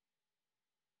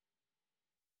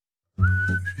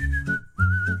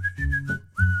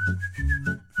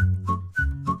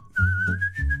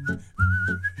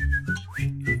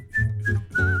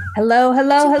Hello,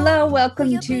 hello, hello.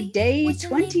 Welcome to day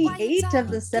 28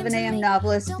 of the 7 a.m.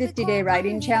 Novelist 50-day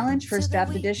writing challenge, first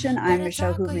draft edition. I'm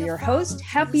Michelle Hoover, your host.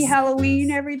 Happy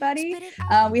Halloween, everybody.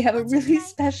 We have a really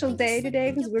special day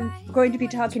today because we're going to be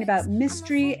talking about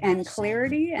mystery and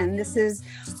clarity. And this is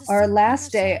our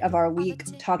last day of our week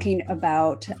talking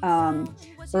about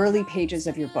early pages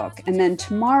of your book. And then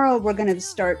tomorrow, we're going to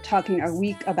start talking our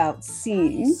week about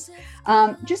scenes.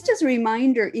 Just as a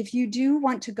reminder, if you do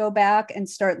want to go back and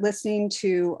start listening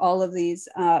to all of these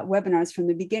webinars from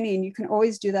the beginning, you can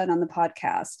always do that on the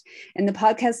podcast. And the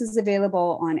podcast is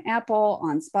available on Apple,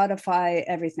 on Spotify,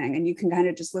 everything. And you can kind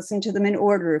of just listen to them in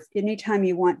order. If anytime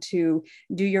you want to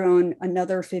do your own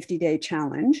another 50-day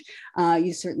challenge,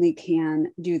 you certainly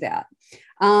can do that.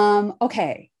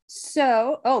 Okay.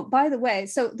 So, by the way,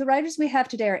 so the writers we have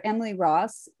today are Emily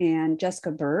Ross and Jessica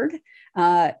Bird.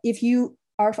 If you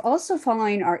are also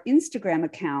following our Instagram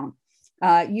account,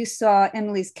 you saw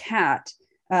Emily's cat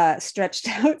stretched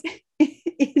out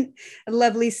in a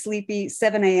lovely, sleepy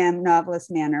 7 a.m. novelist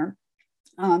manner.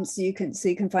 So you can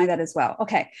find that as well.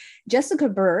 Okay, Jessica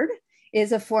Bird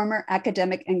is a former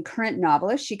academic and current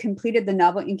novelist. She completed the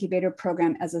Novel Incubator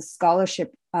program as a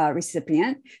scholarship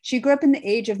recipient. She grew up in the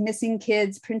age of missing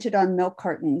kids printed on milk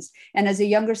cartons, and as a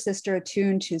younger sister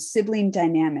attuned to sibling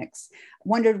dynamics,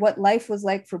 wondered what life was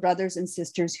like for brothers and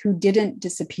sisters who didn't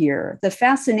disappear. The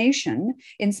fascination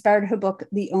inspired her book,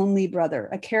 The Only Brother,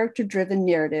 a character-driven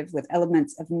narrative with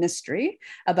elements of mystery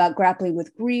about grappling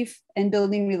with grief and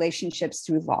building relationships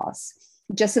through loss.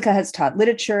 Jessica has taught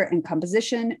literature and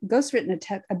composition,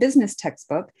 ghostwritten a business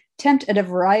textbook, temped at a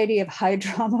variety of high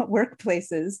drama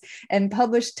workplaces, and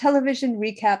published television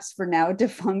recaps for now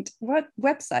defunct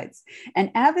websites.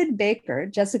 An avid baker,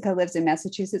 Jessica lives in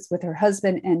Massachusetts with her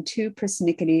husband and two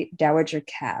persnickety dowager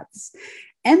cats.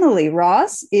 Emily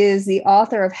Ross is the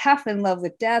author of Half in Love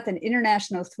with Death, an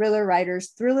International Thriller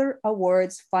Writers Thriller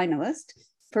Awards finalist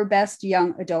for Best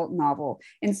Young Adult Novel,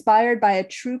 inspired by a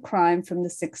true crime from the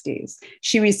 60s.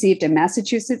 She received a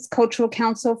Massachusetts Cultural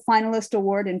Council Finalist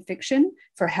Award in Fiction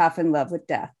for Half in Love with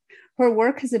Death. Her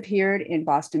work has appeared in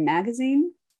Boston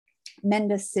Magazine,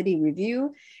 Mendes City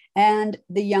Review, and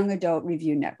the Young Adult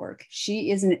Review Network. She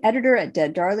is an editor at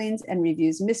Dead Darlings and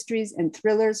reviews mysteries and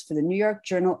thrillers for the New York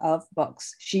Journal of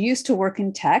Books. She used to work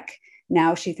in tech.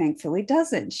 Now she thankfully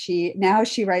doesn't. She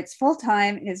writes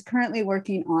full-time and is currently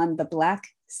working on The Black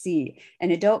Sea,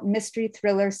 an adult mystery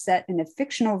thriller set in a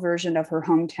fictional version of her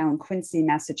hometown, Quincy,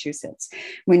 Massachusetts.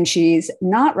 When she's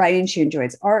not writing, she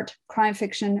enjoys art, crime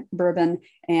fiction, bourbon,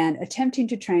 and attempting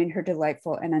to train her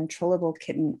delightful and untrollable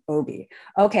kitten, Obi.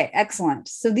 Okay, excellent.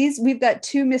 So we've got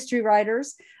two mystery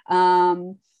writers.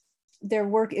 Their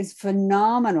work is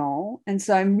phenomenal. And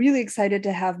so I'm really excited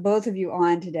to have both of you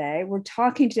on today. We're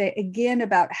talking today again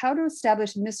about how to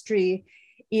establish mystery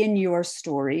in your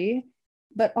story,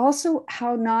 but also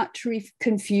how not to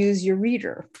confuse your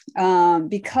reader.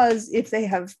 Because if they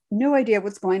have no idea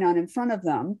what's going on in front of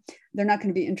them, they're not going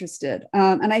to be interested.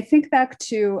 And I think back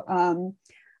to,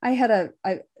 I had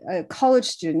a college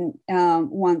student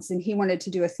once, and he wanted to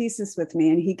do a thesis with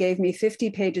me, and he gave me 50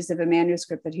 pages of a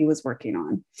manuscript that he was working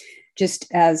on, just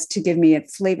as to give me a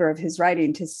flavor of his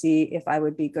writing to see if I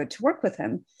would be good to work with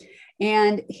him.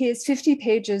 And his 50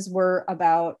 pages were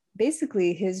about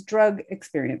basically his drug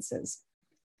experiences.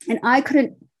 And I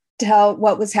couldn't tell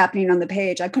what was happening on the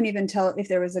page. I couldn't even tell if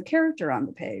there was a character on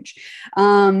the page.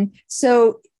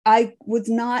 So I was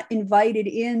not invited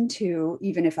into,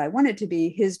 even if I wanted to be,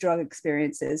 his drug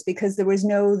experiences because there was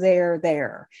no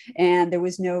there, and there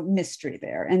was no mystery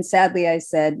there. And sadly, I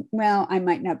said, well, I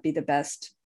might not be the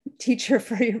best teacher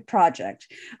for your project.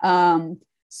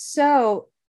 Jessica,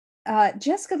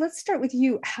 let's start with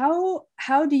you. How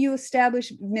do you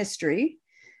establish mystery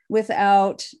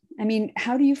without,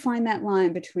 how do you find that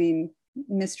line between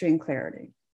mystery and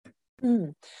clarity?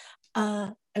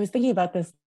 I was thinking about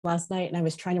this last night and I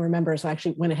was trying to remember, so I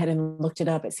actually went ahead and looked it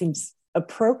up. It seems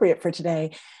appropriate for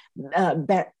today.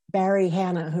 Barry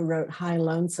Hannah, who wrote High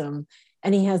Lonesome,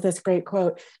 and he has this great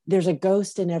quote, "There's a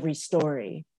ghost in every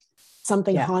story.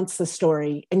 Something haunts the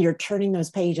story, and you're turning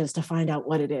those pages to find out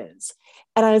what it is."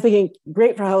 And I was thinking,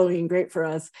 great for Halloween, great for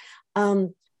us.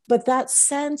 But that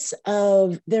sense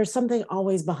of there's something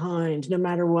always behind, no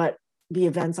matter what the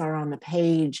events are on the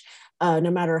page,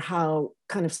 no matter how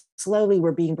kind of slowly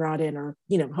we're being brought in, or,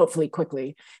 hopefully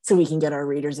quickly, so we can get our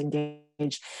readers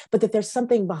engaged, but that there's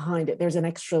something behind it. There's an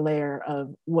extra layer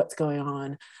of what's going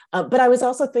on. But I was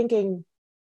also thinking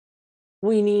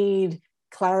we need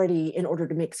clarity in order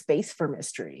to make space for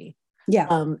mystery.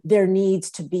 Yeah. There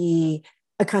needs to be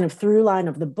a kind of through line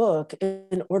of the book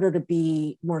in order to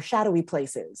be more shadowy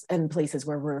places and places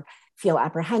where we feel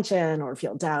apprehension or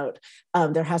feel doubt.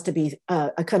 There has to be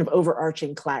a kind of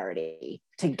overarching clarity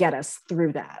to get us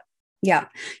through that. Yeah.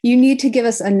 You need to give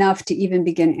us enough to even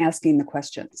begin asking the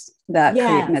questions that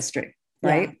create mystery,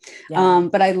 right? Yeah.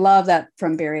 But I love that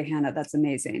from Barry Hannah. That's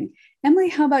amazing. Emily,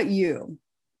 how about you?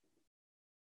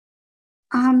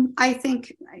 I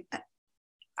think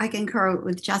I concur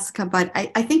with Jessica, but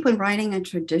I think when writing a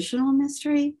traditional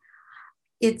mystery,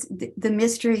 it's the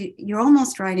mystery, you're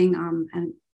almost writing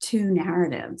two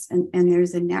narratives. And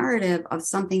there's a narrative of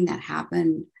something that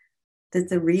happened that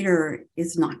the reader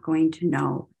is not going to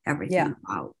know everything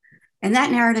about. And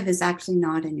that narrative is actually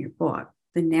not in your book.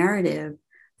 The narrative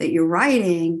that you're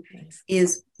writing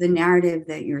is the narrative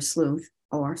that your sleuth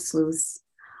or sleuths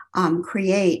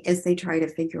create as they try to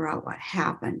figure out what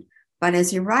happened. But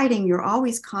as you're writing, you're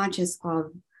always conscious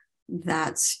of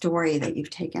that story that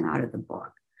you've taken out of the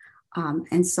book.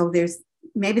 And so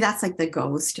maybe that's like the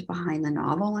ghost behind the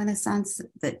novel in a sense,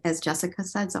 that as Jessica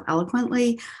said so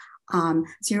eloquently. So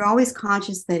you're always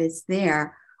conscious that it's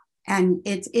there. And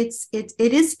it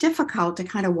is difficult to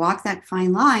kind of walk that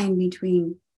fine line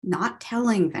between not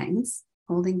telling things,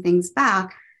 holding things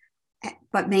back,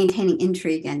 but maintaining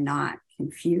intrigue and not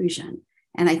confusion.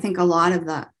 And I think a lot of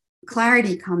the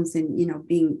clarity comes in,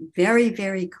 being very,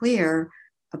 very clear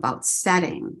about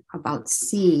setting, about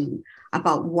scene,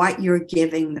 about what you're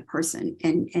giving the person,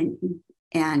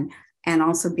 and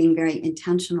also being very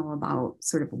intentional about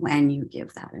sort of when you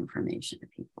give that information to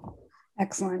people.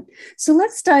 Excellent. So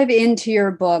let's dive into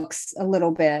your books a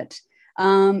little bit.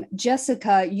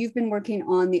 Jessica, you've been working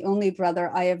on The Only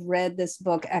Brother. I have read this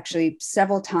book actually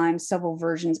several times, several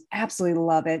versions, absolutely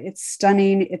love it. It's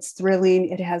stunning, it's thrilling,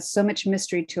 it has so much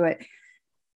mystery to it.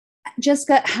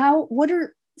 Jessica, what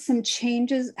are some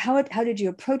changes? How did you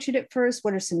approach it at first?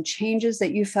 What are some changes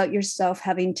that you felt yourself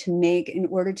having to make in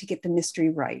order to get the mystery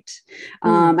right?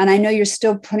 And I know you're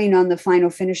still putting on the final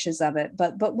finishes of it,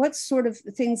 but what sort of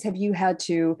things have you had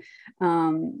to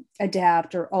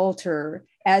adapt or alter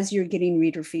as you're getting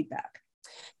reader feedback?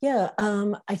 Yeah,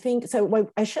 I think so.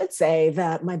 I should say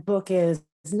that my book is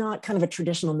not kind of a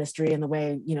traditional mystery in the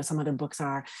way, some other books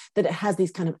are, that it has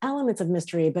these kind of elements of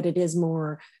mystery, but it is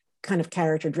more kind of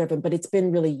character driven. But it's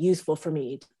been really useful for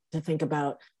me to think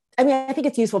about. I think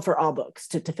it's useful for all books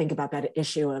to think about that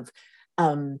issue of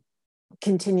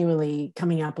continually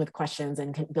coming up with questions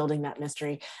and building that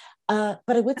mystery. But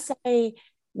I would say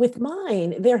with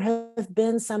mine, there have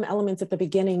been some elements at the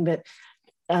beginning that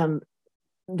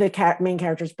the main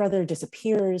character's brother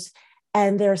disappears.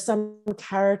 And there are some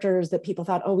characters that people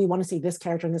thought, oh, we want to see this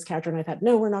character and this character. And I thought,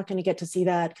 no, we're not going to get to see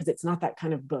that because it's not that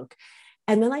kind of book.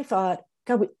 And then I thought,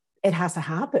 God, it has to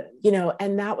happen,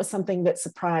 and that was something that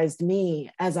surprised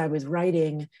me as I was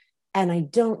writing. And I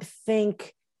don't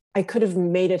think I could have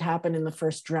made it happen in the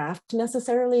first draft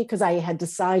necessarily, because I had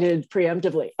decided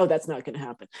preemptively, oh, that's not going to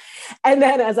happen. And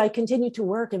then as I continued to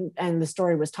work and the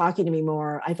story was talking to me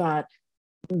more, I thought,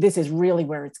 this is really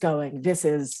where it's going. This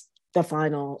is the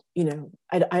final,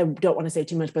 I don't want to say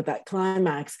too much, but that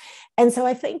climax. And so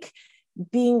I think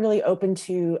being really open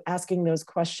to asking those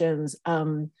questions,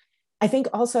 I think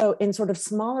also in sort of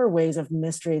smaller ways of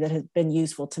mystery that has been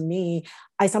useful to me,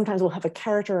 I sometimes will have a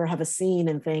character or have a scene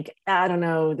and think, I don't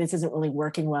know, this isn't really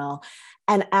working well.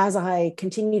 And as I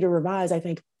continue to revise, I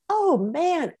think, oh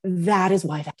man, that is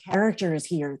why that character is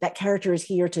here. That character is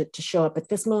here to show up at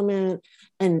this moment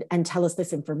and tell us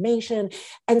this information.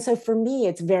 And so for me,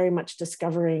 it's very much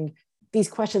discovering these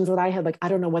questions that I had, like, I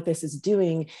don't know what this is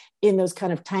doing, in those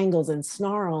kind of tangles and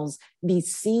snarls,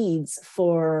 these seeds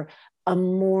for a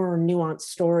more nuanced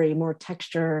story, more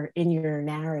texture in your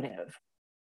narrative.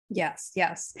 Yes.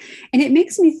 And it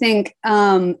makes me think,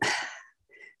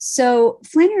 so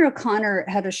Flannery O'Connor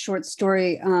had a short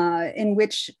story in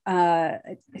which, I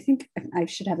think I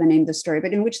should have the name of the story,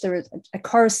 but in which there was a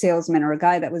car salesman or a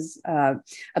guy that was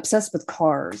obsessed with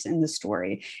cars in the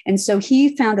story. And so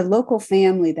he found a local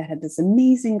family that had this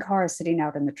amazing car sitting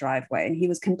out in the driveway, and he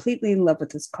was completely in love with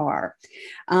this car.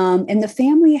 And the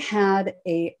family had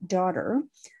a daughter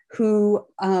who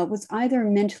was either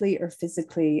mentally or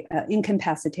physically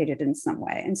incapacitated in some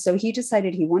way. And so he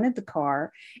decided he wanted the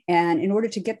car. And in order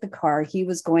to get the car, he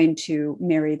was going to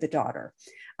marry the daughter.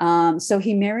 So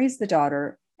he marries the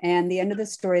daughter. And the end of the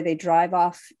story, they drive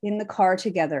off in the car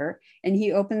together. And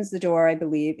he opens the door, I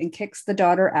believe, and kicks the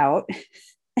daughter out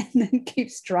and then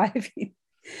keeps driving.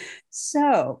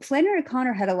 So Flannery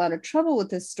O'Connor had a lot of trouble with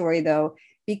this story, though,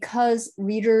 because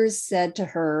readers said to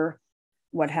her,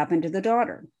 what happened to the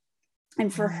daughter?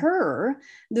 And for her,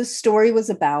 the story was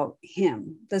about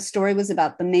him. The story was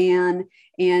about the man.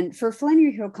 And for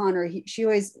Flannery O'Connor, she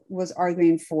always was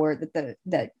arguing for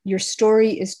that your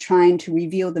story is trying to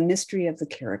reveal the mystery of the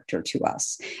character to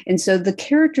us. And so the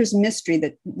character's mystery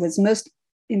that was most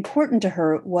important to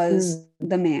her was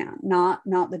the man, not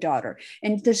the daughter.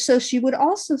 And so she would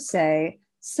also say,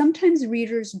 sometimes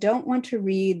readers don't want to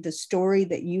read the story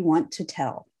that you want to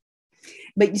tell.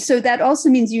 But so that also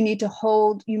means you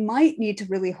might need to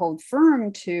really hold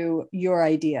firm to your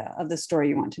idea of the story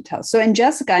you want to tell. So in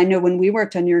Jessica, I know when we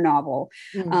worked on your novel,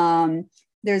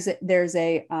 there's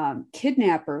a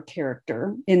kidnapper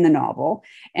character in the novel.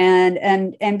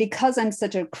 And because I'm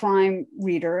such a crime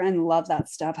reader and love that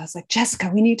stuff, I was like, Jessica,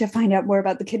 we need to find out more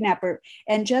about the kidnapper.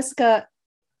 And Jessica,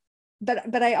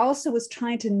 but I also was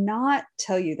trying to not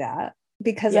tell you that,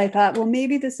 because I thought, well,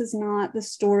 maybe this is not the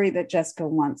story that Jessica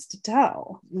wants to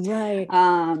tell. Right.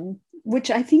 Which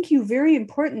I think you very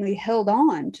importantly held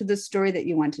on to the story that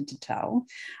you wanted to tell.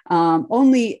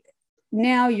 Only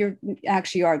now you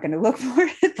actually are going to look for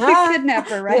the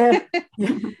kidnapper, right?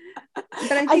 Yeah.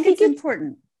 But I think it's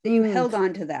important that you held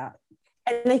on to that.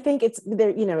 And I think it's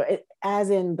there, as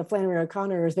in the Flannery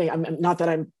O'Connor thing, I'm not that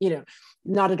I'm,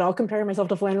 not at all comparing myself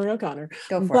to Flannery O'Connor,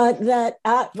 but it. That,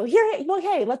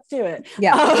 hey, let's do it.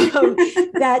 Yeah.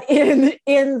 That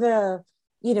in the,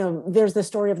 there's the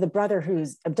story of the brother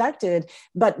who's abducted,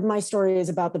 but my story is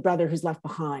about the brother who's left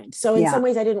behind. So in some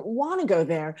ways I didn't want to go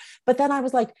there, but then I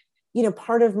was like,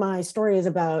 part of my story is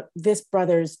about this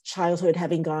brother's childhood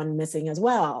having gone missing as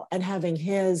well, and having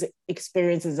his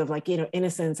experiences of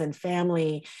innocence and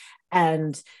family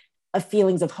and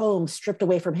feelings of home stripped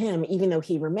away from him, even though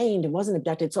he remained and wasn't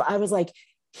abducted. So I was like,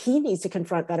 he needs to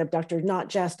confront that abductor, not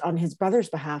just on his brother's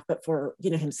behalf, but for,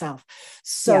 himself.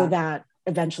 So that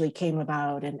eventually came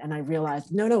about. And I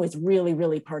realized, no, it's really,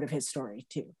 really part of his story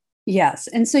too. Yes.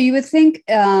 And so you would think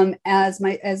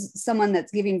as someone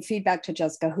that's giving feedback to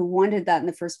Jessica, who wanted that in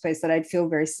the first place, that I'd feel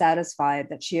very satisfied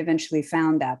that she eventually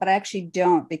found that. But I actually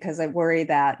don't, because I worry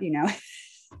that,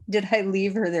 did I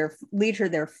lead her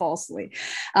there falsely?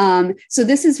 So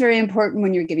this is very important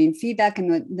when you're giving feedback,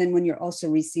 and then when you're also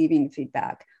receiving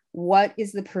feedback. What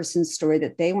is the person's story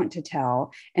that they want to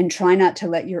tell? And try not to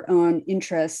let your own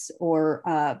interests or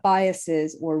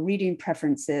biases or reading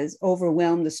preferences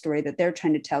overwhelm the story that they're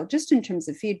trying to tell, just in terms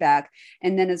of feedback.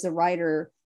 And then as a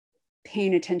writer,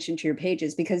 paying attention to your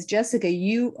pages, because Jessica,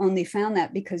 you only found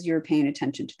that because you're paying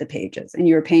attention to the pages and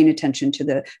you're paying attention to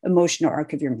the emotional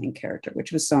arc of your main character,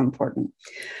 which was so important.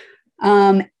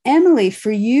 Emily,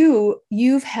 for you,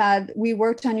 we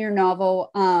worked on your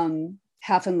novel,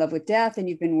 Half in Love with Death, and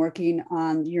you've been working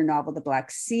on your novel, The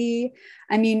Black Sea.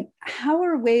 I mean, how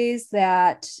are ways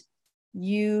that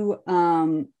you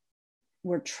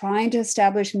were trying to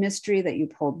establish mystery, that you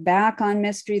pulled back on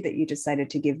mystery, that you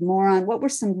decided to give more on? What were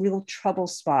some real trouble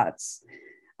spots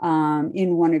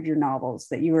in one of your novels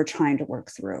that you were trying to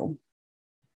work through?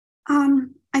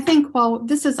 I think,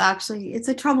 this is it's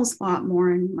a trouble spot more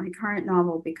in my current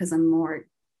novel, because I'm more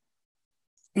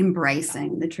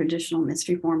embracing the traditional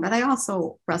mystery form, but I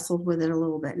also wrestled with it a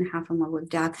little bit in Half in Love with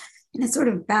Death, and it's sort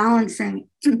of balancing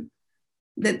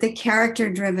the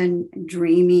character-driven,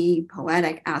 dreamy,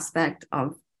 poetic aspect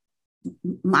of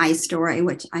my story,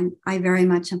 which I very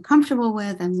much am comfortable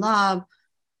with and love,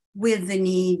 with the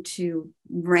need to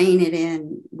rein it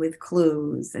in with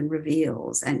clues and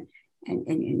reveals and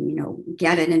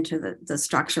get it into the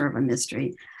structure of a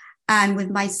mystery. And with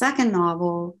my second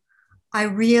novel, I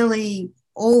really,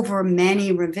 over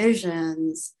many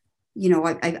revisions,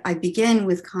 I begin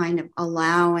with kind of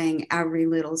allowing every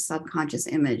little subconscious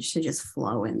image to just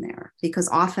flow in there, because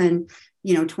often,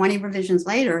 20 revisions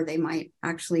later, they might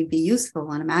actually be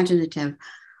useful and imaginative.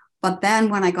 But then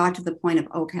when I got to the point of,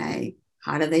 okay,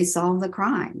 how do they solve the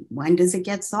crime? When does it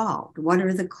get solved? What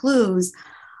are the clues?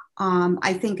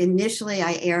 I think initially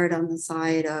I erred on the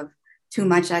side of too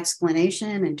much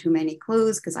explanation and too many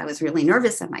clues, because I was really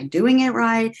nervous. Am I doing it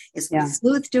right? Is the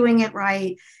sleuth doing it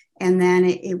right? And then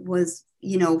it was,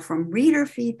 from reader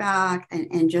feedback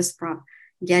and just from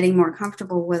getting more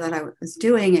comfortable with what I was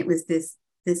doing, it was this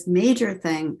major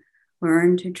thing: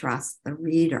 learn to trust the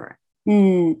reader.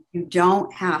 You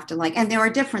don't have to and there are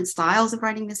different styles of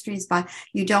writing mysteries, but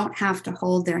you don't have to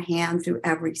hold their hand through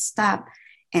every step,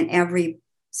 and every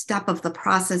step of the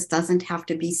process doesn't have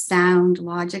to be sound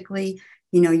logically.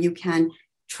 You can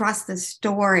trust the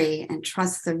story and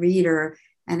trust the reader.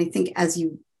 And I think as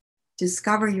you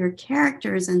discover your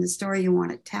characters and the story you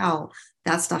want to tell,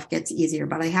 that stuff gets easier.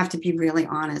 But I have to be really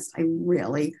honest, I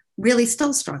really, really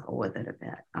still struggle with it a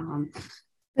bit.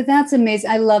 But that's amazing.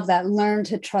 I love that. Learn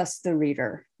to trust the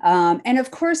reader. And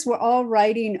of course, we're all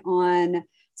writing on,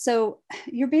 so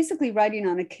you're basically writing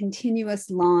on a continuous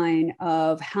line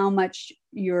of how much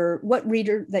what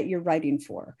reader that you're writing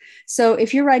for. So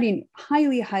if you're writing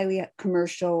highly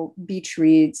commercial beach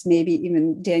reads, maybe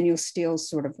even Daniel Steele's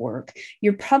sort of work,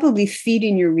 you're probably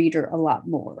feeding your reader a lot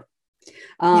more.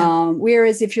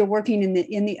 Whereas if you're working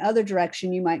in the other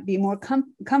direction, you might be more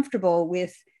comfortable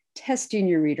with testing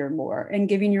your reader more and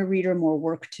giving your reader more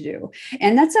work to do.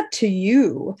 And that's up to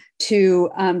you to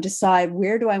decide,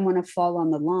 where do I want to fall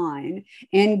on the line?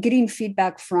 And getting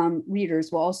feedback from readers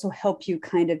will also help you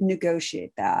kind of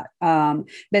negotiate that.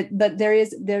 But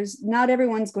there's not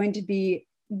everyone's going to be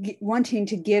wanting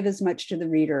to give as much to the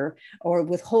reader or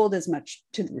withhold as much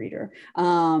to the reader.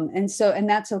 And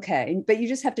that's okay. But you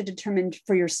just have to determine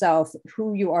for yourself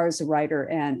who you are as a writer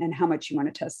and how much you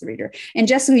want to test the reader. And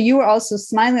Jessica, you were also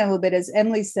smiling a little bit as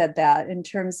Emily said that, in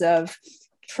terms of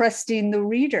trusting the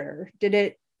reader. Did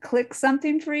it click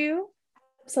something for you?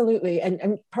 Absolutely.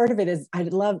 And part of it is, I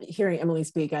love hearing Emily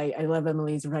speak. I love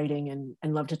Emily's writing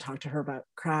and love to talk to her about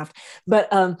craft. But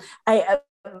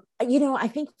I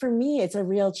think for me, it's a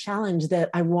real challenge that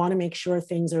I want to make sure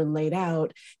things are laid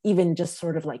out, even just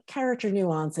sort of like character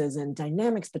nuances and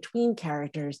dynamics between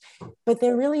characters. But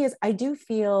there really is, I do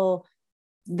feel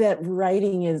that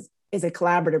writing is a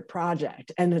collaborative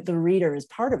project, and that the reader is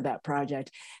part of that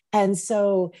project. And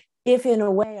so if in a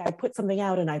way I put something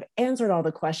out and I've answered all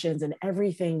the questions and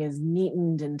everything is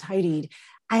neatened and tidied,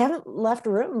 I haven't left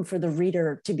room for the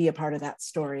reader to be a part of that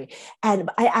story. And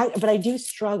but I do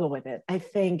struggle with it. I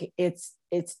think it's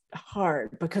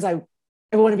hard because I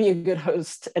want to be a good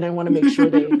host and I want to make sure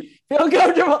they feel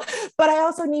comfortable, but I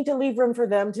also need to leave room for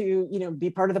them to, be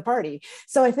part of the party.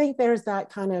 So I think there's that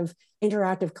kind of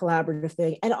interactive, collaborative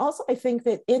thing. And also I think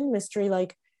that in mystery,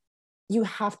 like, you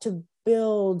have to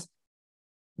build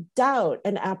doubt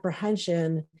and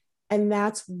apprehension. And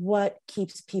that's what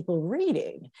keeps people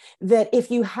reading. That if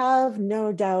you have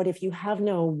no doubt, if you have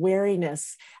no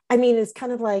wariness, I mean, it's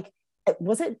kind of like,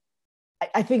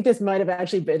 I think this might have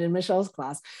actually been in Michelle's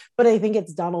class, but I think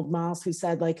it's Donald Moss who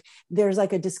said, like, there's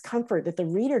like a discomfort that the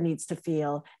reader needs to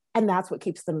feel. And that's what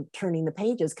keeps them turning the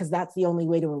pages, because that's the only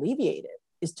way to alleviate it,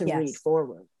 is to read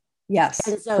forward. Yes,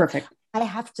 and so perfect. I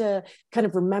have to kind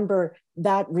of remember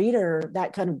that reader,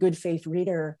 that kind of good faith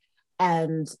reader,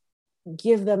 and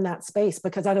give them that space,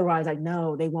 because otherwise I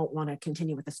know they won't want to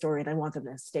continue with the story and I want them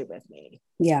to stay with me.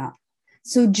 Yeah.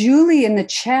 So Julie in the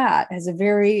chat has a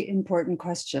very important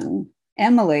question.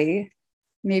 Emily,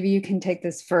 maybe you can take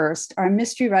this first. Are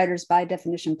mystery writers by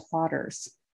definition plotters?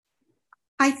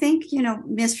 I think,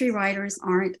 mystery writers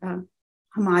aren't a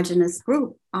homogenous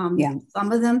group.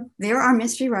 Some of them, there are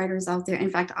mystery writers out there. In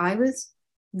fact,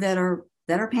 that are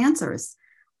pantsers.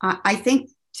 I think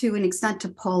to an extent, to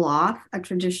pull off a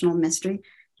traditional mystery,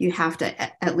 you have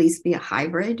to at least be a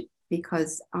hybrid,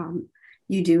 because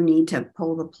you do need to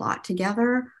pull the plot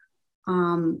together.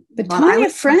 But Tanya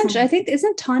French, I think,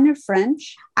 isn't Tanya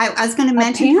French? I was going to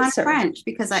mention Tanya French,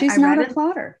 because she's not a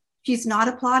plotter. She's not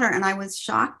a plotter. And I was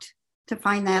shocked to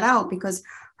find that out, because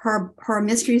her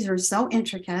mysteries are so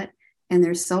intricate and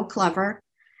they're so clever,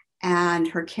 and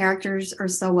her characters are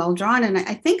so well drawn. And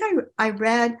I think I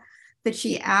read that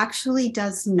she actually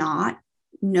does not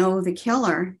know the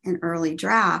killer in early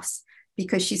drafts,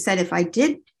 because she said, if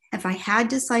I had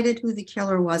decided who the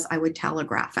killer was, I would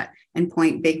telegraph it and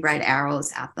point big red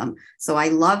arrows at them. So I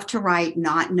love to write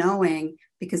not knowing,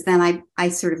 because then I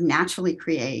sort of naturally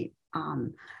create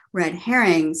red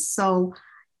herrings. So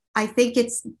I think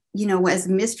it's, as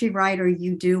a mystery writer,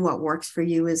 you do what works for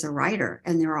you as a writer.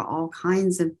 And there are all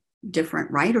kinds of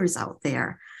different writers out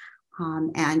there.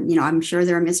 And, I'm sure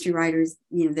there are mystery writers,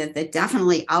 that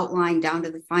definitely outline down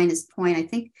to the finest point. I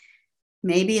think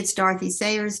maybe it's Dorothy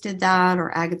Sayers did that,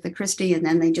 or Agatha Christie, and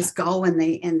then they just go and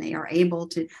they are able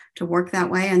to work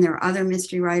that way. And there are other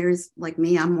mystery writers like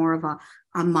me. I'm more of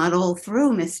a muddle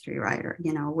through mystery writer,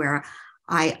 where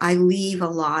I leave a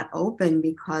lot open,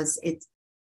 because if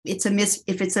it's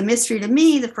a mystery to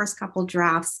me, the first couple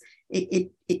drafts,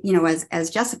 as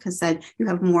Jessica said, you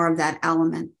have more of that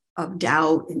element of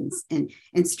doubt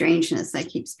and strangeness that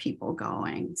keeps people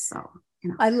going. So,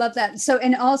 I love that. So,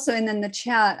 and then the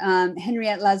chat,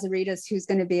 Henriette Lazaridis, who's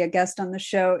going to be a guest on the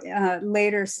show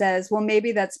later, says, well,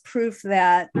 maybe that's proof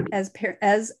that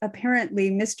as apparently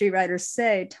mystery writers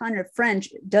say, Tanya French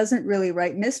doesn't really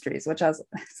write mysteries, which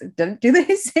do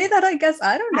they say that? I guess,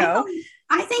 I don't know.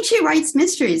 I think she writes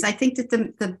mysteries. I think that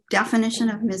the definition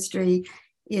of mystery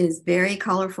is very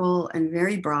colorful and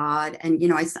very broad. And,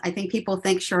 I think people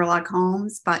think Sherlock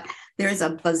Holmes, but there's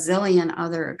a bazillion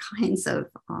other kinds of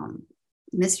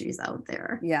mysteries out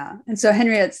there. Yeah. And so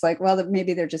Henriette's like, well,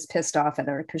 maybe they're just pissed off at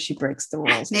her because she breaks the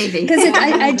rules. Maybe. Because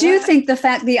I do think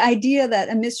the idea that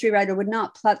a mystery writer would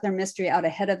not plot their mystery out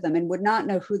ahead of them and would not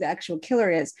know who the actual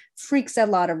killer is freaks a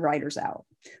lot of writers out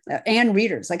and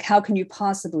readers. Like, how can you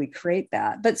possibly create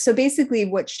that? But so basically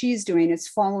what she's doing is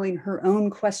following her own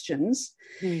questions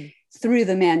through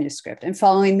the manuscript and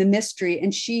following the mystery.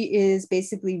 And she is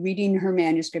basically reading her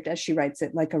manuscript as she writes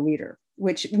it like a reader,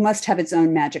 which must have its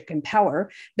own magic and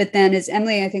power. But then, as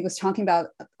Emily, I think, was talking about,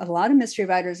 a lot of mystery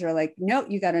writers are like, no,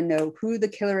 you got to know who the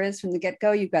killer is from the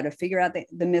get-go. You've got to figure out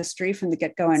the mystery from the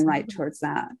get-go and write towards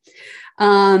that.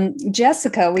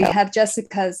 Jessica, we have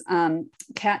Jessica's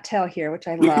cattail here, which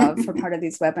I love for part of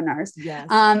these webinars. Yes.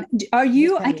 Are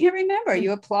you, I can't remember, are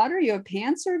you a plotter? Are you a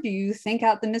pantser? Do you think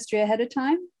out the mystery ahead of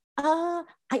time?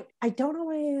 I don't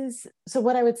always. So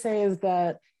what I would say is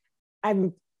that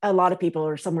a lot of people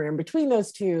are somewhere in between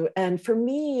those two. And for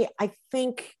me, I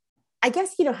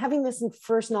guess, having this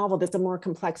first novel, that's a more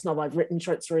complex novel. I've written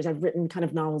short stories, I've written kind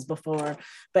of novels before,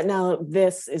 but now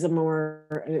this is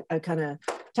a kind of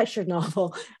textured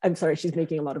novel. I'm sorry, she's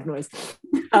making a lot of noise.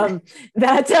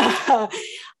 That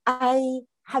I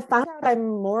have found out I'm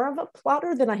more of a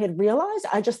plotter than I had realized.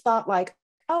 I just thought like,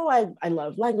 oh, I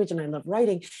love language and I love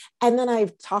writing. And then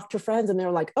I've talked to friends and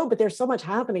they're like, oh, but there's so much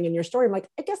happening in your story. I'm like,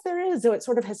 I guess there is. So it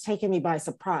sort of has taken me by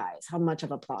surprise how much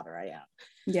of a plotter I am.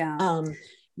 Yeah.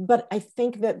 But I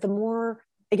think that the more,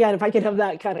 again, if I could have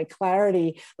that kind of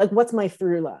clarity, like what's my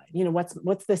through line?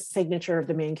 What's the signature of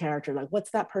the main character? Like,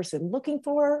 what's that person looking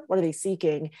for? What are they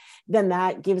seeking? Then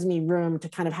that gives me room to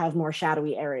kind of have more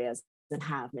shadowy areas and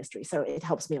have mystery. So it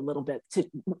helps me a little bit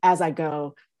as I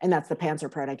go, and that's the pantser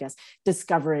part, I guess,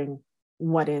 discovering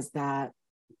what is that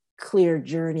clear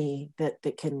journey that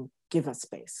can give us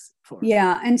space for.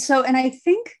 Yeah. And I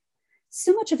think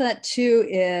so much of that too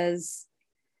is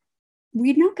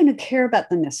we're not going to care about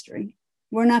the mystery.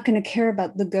 We're not going to care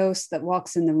about the ghost that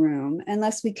walks in the room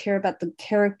unless we care about the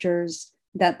characters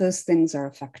that those things are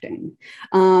affecting.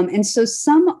 And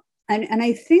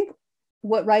I think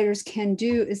what writers can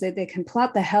do is that they can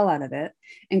plot the hell out of it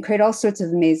and create all sorts of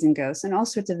amazing ghosts and all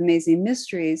sorts of amazing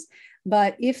mysteries.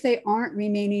 But if they aren't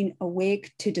remaining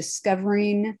awake to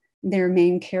discovering their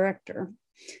main character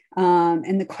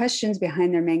and the questions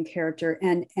behind their main character,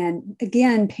 and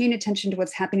again, paying attention to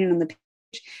what's happening on the page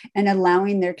and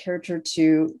allowing their character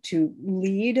to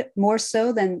lead more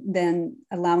so than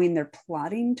allowing their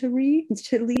plotting to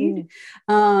lead.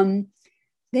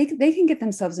 They can get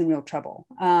themselves in real trouble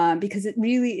because it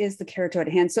really is the character at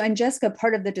hand. So, and Jessica,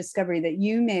 part of the discovery that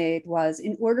you made was,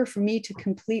 in order for me to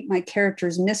complete my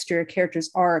character's mystery or character's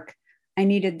arc, I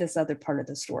needed this other part of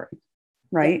the story,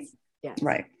 right? Yeah,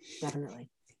 right. Definitely.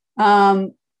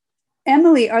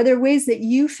 Emily, are there ways that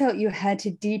you felt you had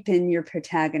to deepen your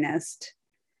protagonist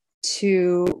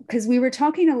because we were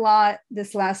talking a lot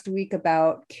this last week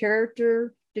about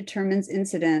character determines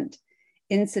incident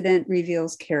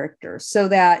reveals character, so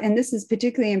that, and this is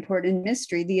particularly important in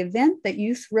mystery, the event that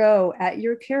you throw at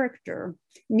your character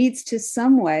needs to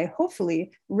some way,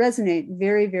 hopefully, resonate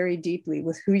very, very deeply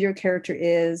with who your character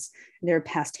is, their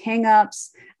past hangups,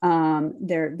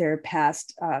 their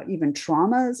past even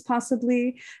traumas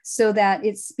possibly, so that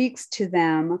it speaks to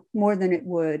them more than it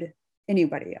would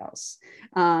anybody else.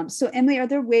 So Emily, are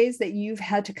there ways that you've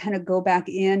had to kind of go back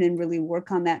in and really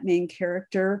work on that main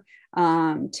character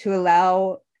to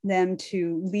allow them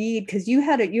to lead? Because you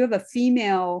have a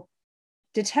female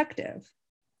detective,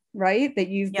 right? That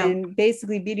you've been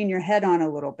basically beating your head on a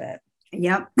little bit.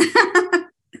 Yep.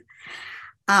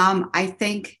 I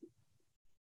think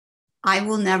I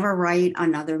will never write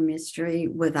another mystery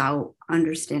without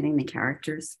understanding the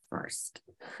characters first.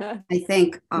 I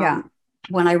think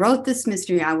when I wrote this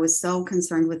mystery, I was so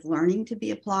concerned with learning to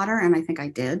be a plotter. And I think I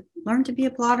did learn to be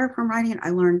a plotter from writing it. I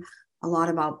learned a lot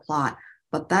about plot,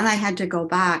 but then I had to go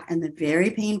back and the very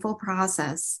painful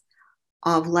process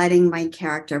of letting my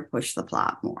character push the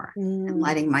plot more and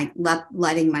letting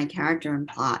my character and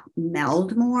plot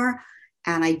meld more.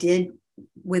 And I did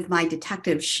with my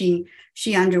detective. She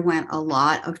underwent a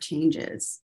lot of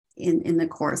changes in the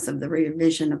course of the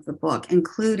revision of the book,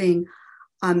 including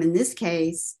in this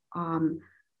case,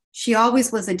 she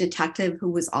always was a detective who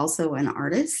was also an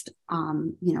artist,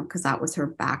 because that was her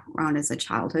background as a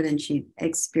childhood, and she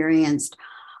experienced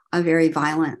a very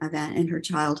violent event in her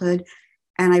childhood.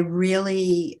 And I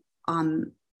really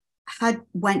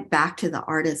went back to the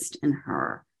artist in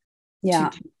her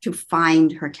to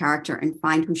find her character and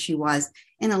find who she was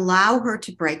and allow her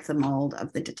to break the mold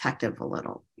of the detective a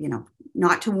little,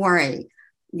 not to worry,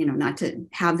 not to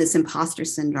have this imposter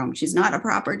syndrome. She's not a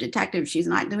proper detective. She's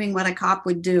not doing what a cop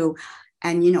would do.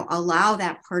 and, you know, allow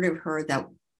that part of her that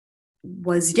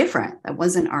was different, that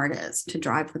was an artist, to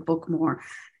drive the book more.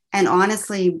 And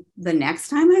honestly, the next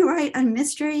time I write a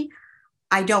mystery,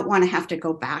 I don't want to have to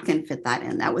go back and fit that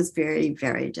in. That was very,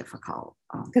 very difficult.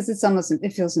 Because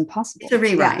it feels impossible. It's a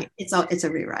rewrite. Yeah. It's a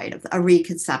rewrite of a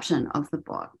reconception of the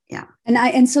book. Yeah.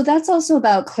 And so that's also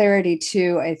about clarity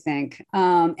too, I think.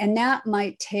 And that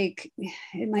might take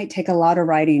a lot of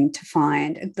writing to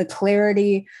find the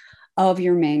clarity of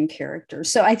your main character.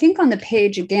 So I think on the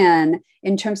page, again,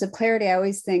 in terms of clarity, I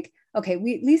always think, okay,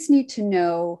 we at least need to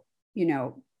know, you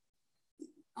know,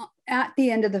 at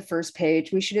the end of the first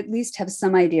page, we should at least have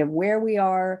some idea of where we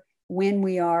are, when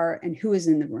we are, and who is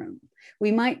in the room.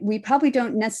 We probably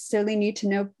don't necessarily need to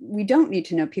know, we don't need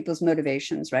to know people's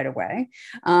motivations right away.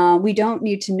 We don't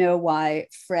need to know why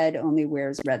Fred only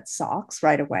wears red socks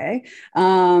right away.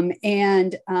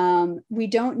 And we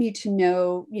don't need to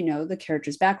know, you know, the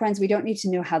characters' backgrounds. We don't need to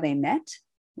know how they met,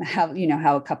 how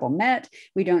a couple met.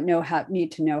 We don't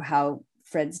need to know how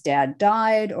Fred's dad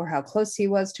died or how close he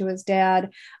was to his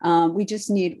dad. We just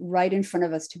need right in front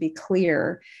of us to be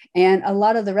clear. And a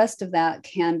lot of the rest of that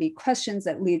can be questions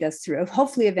that lead us through.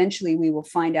 Hopefully, eventually we will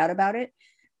find out about it.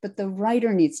 But the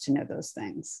writer needs to know those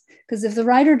things. Because if the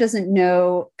writer doesn't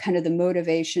know kind of the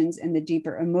motivations and the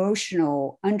deeper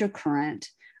emotional undercurrent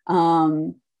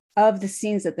of the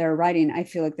scenes that they're writing, I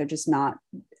feel like it's not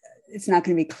going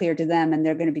to be clear to them, and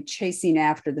they're going to be chasing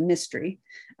after the mystery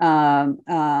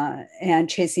and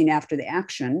chasing after the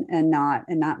action, and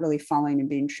not really following and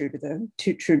being true to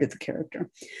the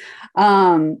character.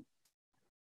 And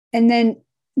then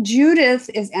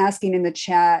Judith is asking in the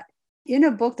chat, in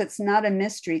a book that's not a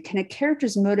mystery, can a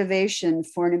character's motivation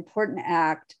for an important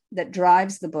act that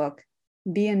drives the book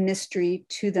be a mystery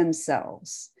to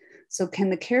themselves? So can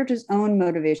the character's own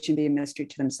motivation be a mystery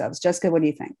to themselves? Jessica, what do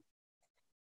you think?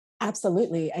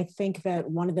 Absolutely. I think that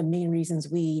one of the main reasons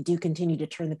we do continue to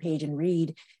turn the page and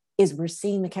read is we're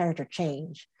seeing the character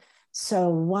change. So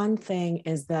one thing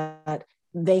is that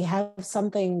they have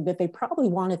something that they probably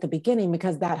want at the beginning,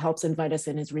 because that helps invite us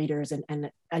in as readers and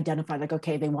identify, like,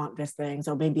 okay, they want this thing,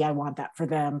 so maybe I want that for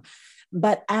them.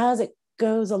 But as it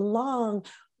goes along,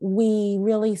 we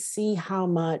really see how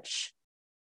much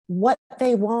what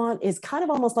they want is kind of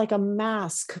almost like a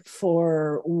mask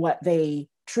for what they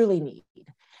truly need.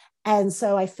 And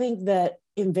so I think that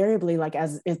invariably, like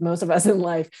as most of us in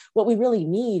life, what we really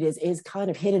need is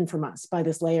kind of hidden from us by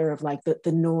this layer of like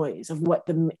the noise of what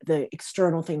the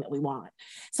external thing that we want.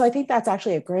 So I think that's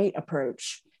actually a great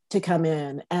approach to come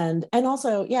in. And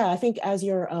also, yeah, I think as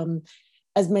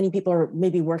many people are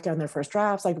maybe working on their first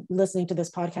drafts, like listening to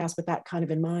this podcast with that kind of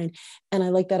in mind. And I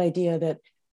like that idea that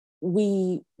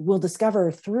we will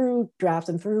discover through drafts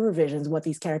and through revisions what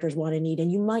these characters want and need.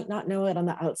 And you might not know it on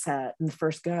the outset in the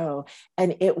first go,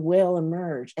 and it will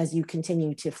emerge as you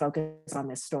continue to focus on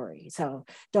this story. So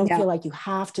don't feel like you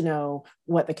have to know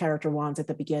what the character wants at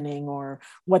the beginning or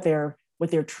what their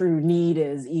true need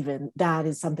is. Even that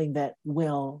is something that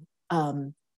will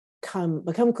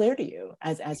become clear to you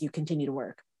as you continue to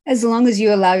work. As long as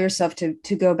you allow yourself to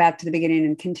go back to the beginning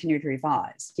and continue to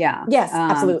revise. Yeah. Yes,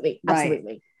 absolutely. Right.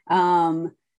 Absolutely.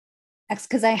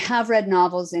 Because I have read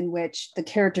novels in which the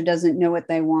character doesn't know what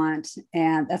they want,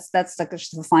 and that's like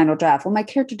the final draft. Well, my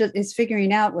character is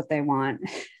figuring out what they want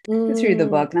through the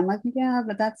book, and I'm like, yeah,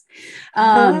 but that's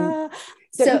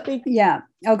yeah.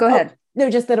 Oh, go ahead. No,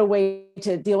 just that a way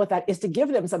to deal with that is to give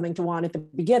them something to want at the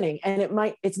beginning. And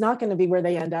it's not going to be where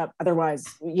they end up. Otherwise,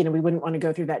 we wouldn't want to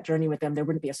go through that journey with them. There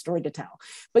wouldn't be a story to tell,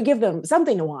 but give them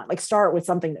something to want, like start with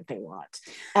something that they want.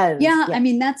 And I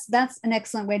mean, that's an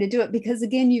excellent way to do it, because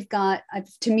again, you've got,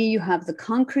 to me, you have the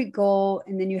concrete goal,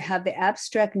 and then you have the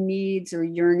abstract needs or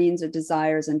yearnings or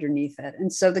desires underneath it.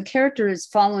 And so the character is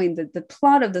following the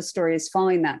plot of the story is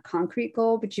following that concrete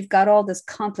goal, but you've got all this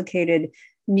complicated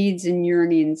needs and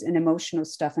yearnings and emotional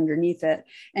stuff underneath it.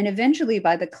 And eventually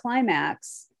by the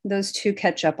climax, those two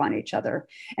catch up on each other.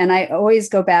 And I always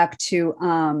go back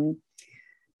to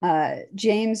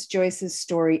James Joyce's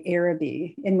story,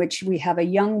 Araby, in which we have a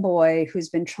young boy who's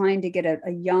been trying to get a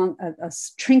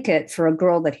trinket for a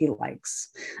girl that he likes.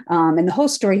 And the whole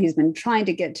story, he's been trying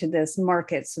to get to this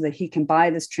market so that he can buy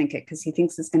this trinket because he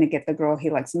thinks it's going to get the girl he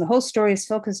likes. And the whole story is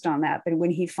focused on that. But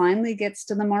when he finally gets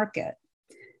to the market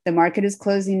is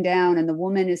closing down, and the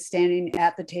woman is standing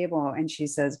at the table, and she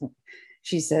says,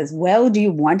 well, do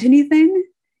you want anything?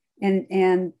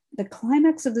 And the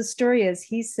climax of the story is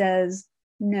he says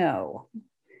no,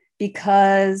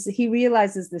 because he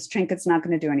realizes this trinket's not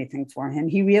going to do anything for him.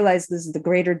 He realizes the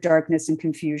greater darkness and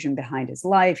confusion behind his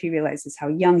life. He realizes how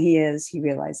young he is. He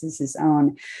realizes his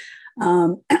own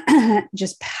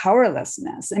just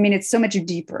powerlessness. I mean, it's so much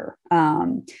deeper.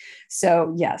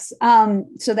 So yes.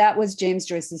 So that was James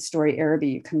Joyce's story, Araby.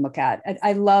 You can look at.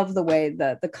 I love the way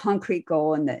the concrete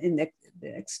goal and the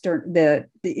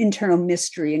internal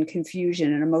mystery and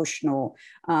confusion and emotional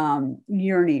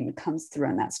yearning comes through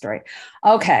in that story.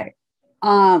 Okay.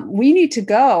 We need to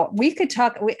go. We could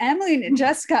talk. Emily and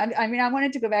Jessica. I mean, I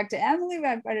wanted to go back to Emily,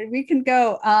 but we can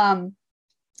go.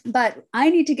 But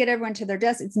I need to get everyone to their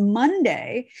desk. It's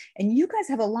Monday, and you guys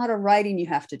have a lot of writing you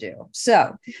have to do.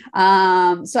 So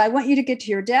I want you to get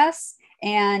to your desks.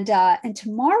 And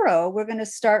tomorrow we're going to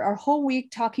start our whole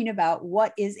week talking about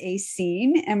what is a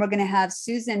scene. And we're going to have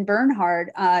Susan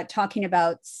Bernhard talking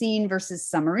about scene versus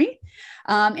summary.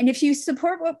 And if you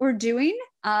support what we're doing,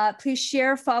 please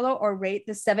share, follow, or rate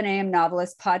the 7 a.m.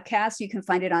 Novelist podcast. You can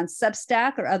find it on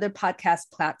Substack or other podcast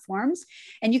platforms.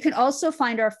 And you can also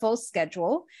find our full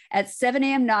schedule at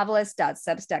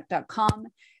 7amnovelist.substack.com.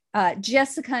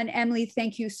 Jessica and Emily,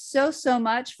 thank you so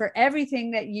much for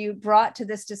everything that you brought to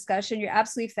this discussion. You're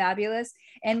absolutely fabulous.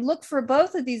 And look for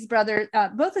both of these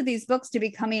books to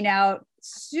be coming out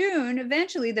soon,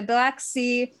 eventually, The Black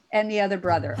Sea and The Other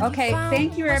Brother. Okay,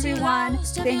 thank you, everyone.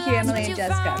 Thank you, Emily and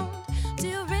Jessica. Do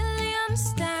you really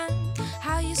understand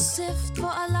how you sift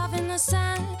for a love in the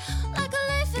sand, like a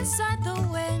leaf inside the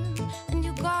wind, and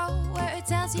you go where it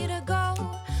tells you to go,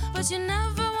 but you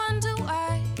never wonder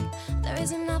why there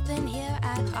isn't nothing here.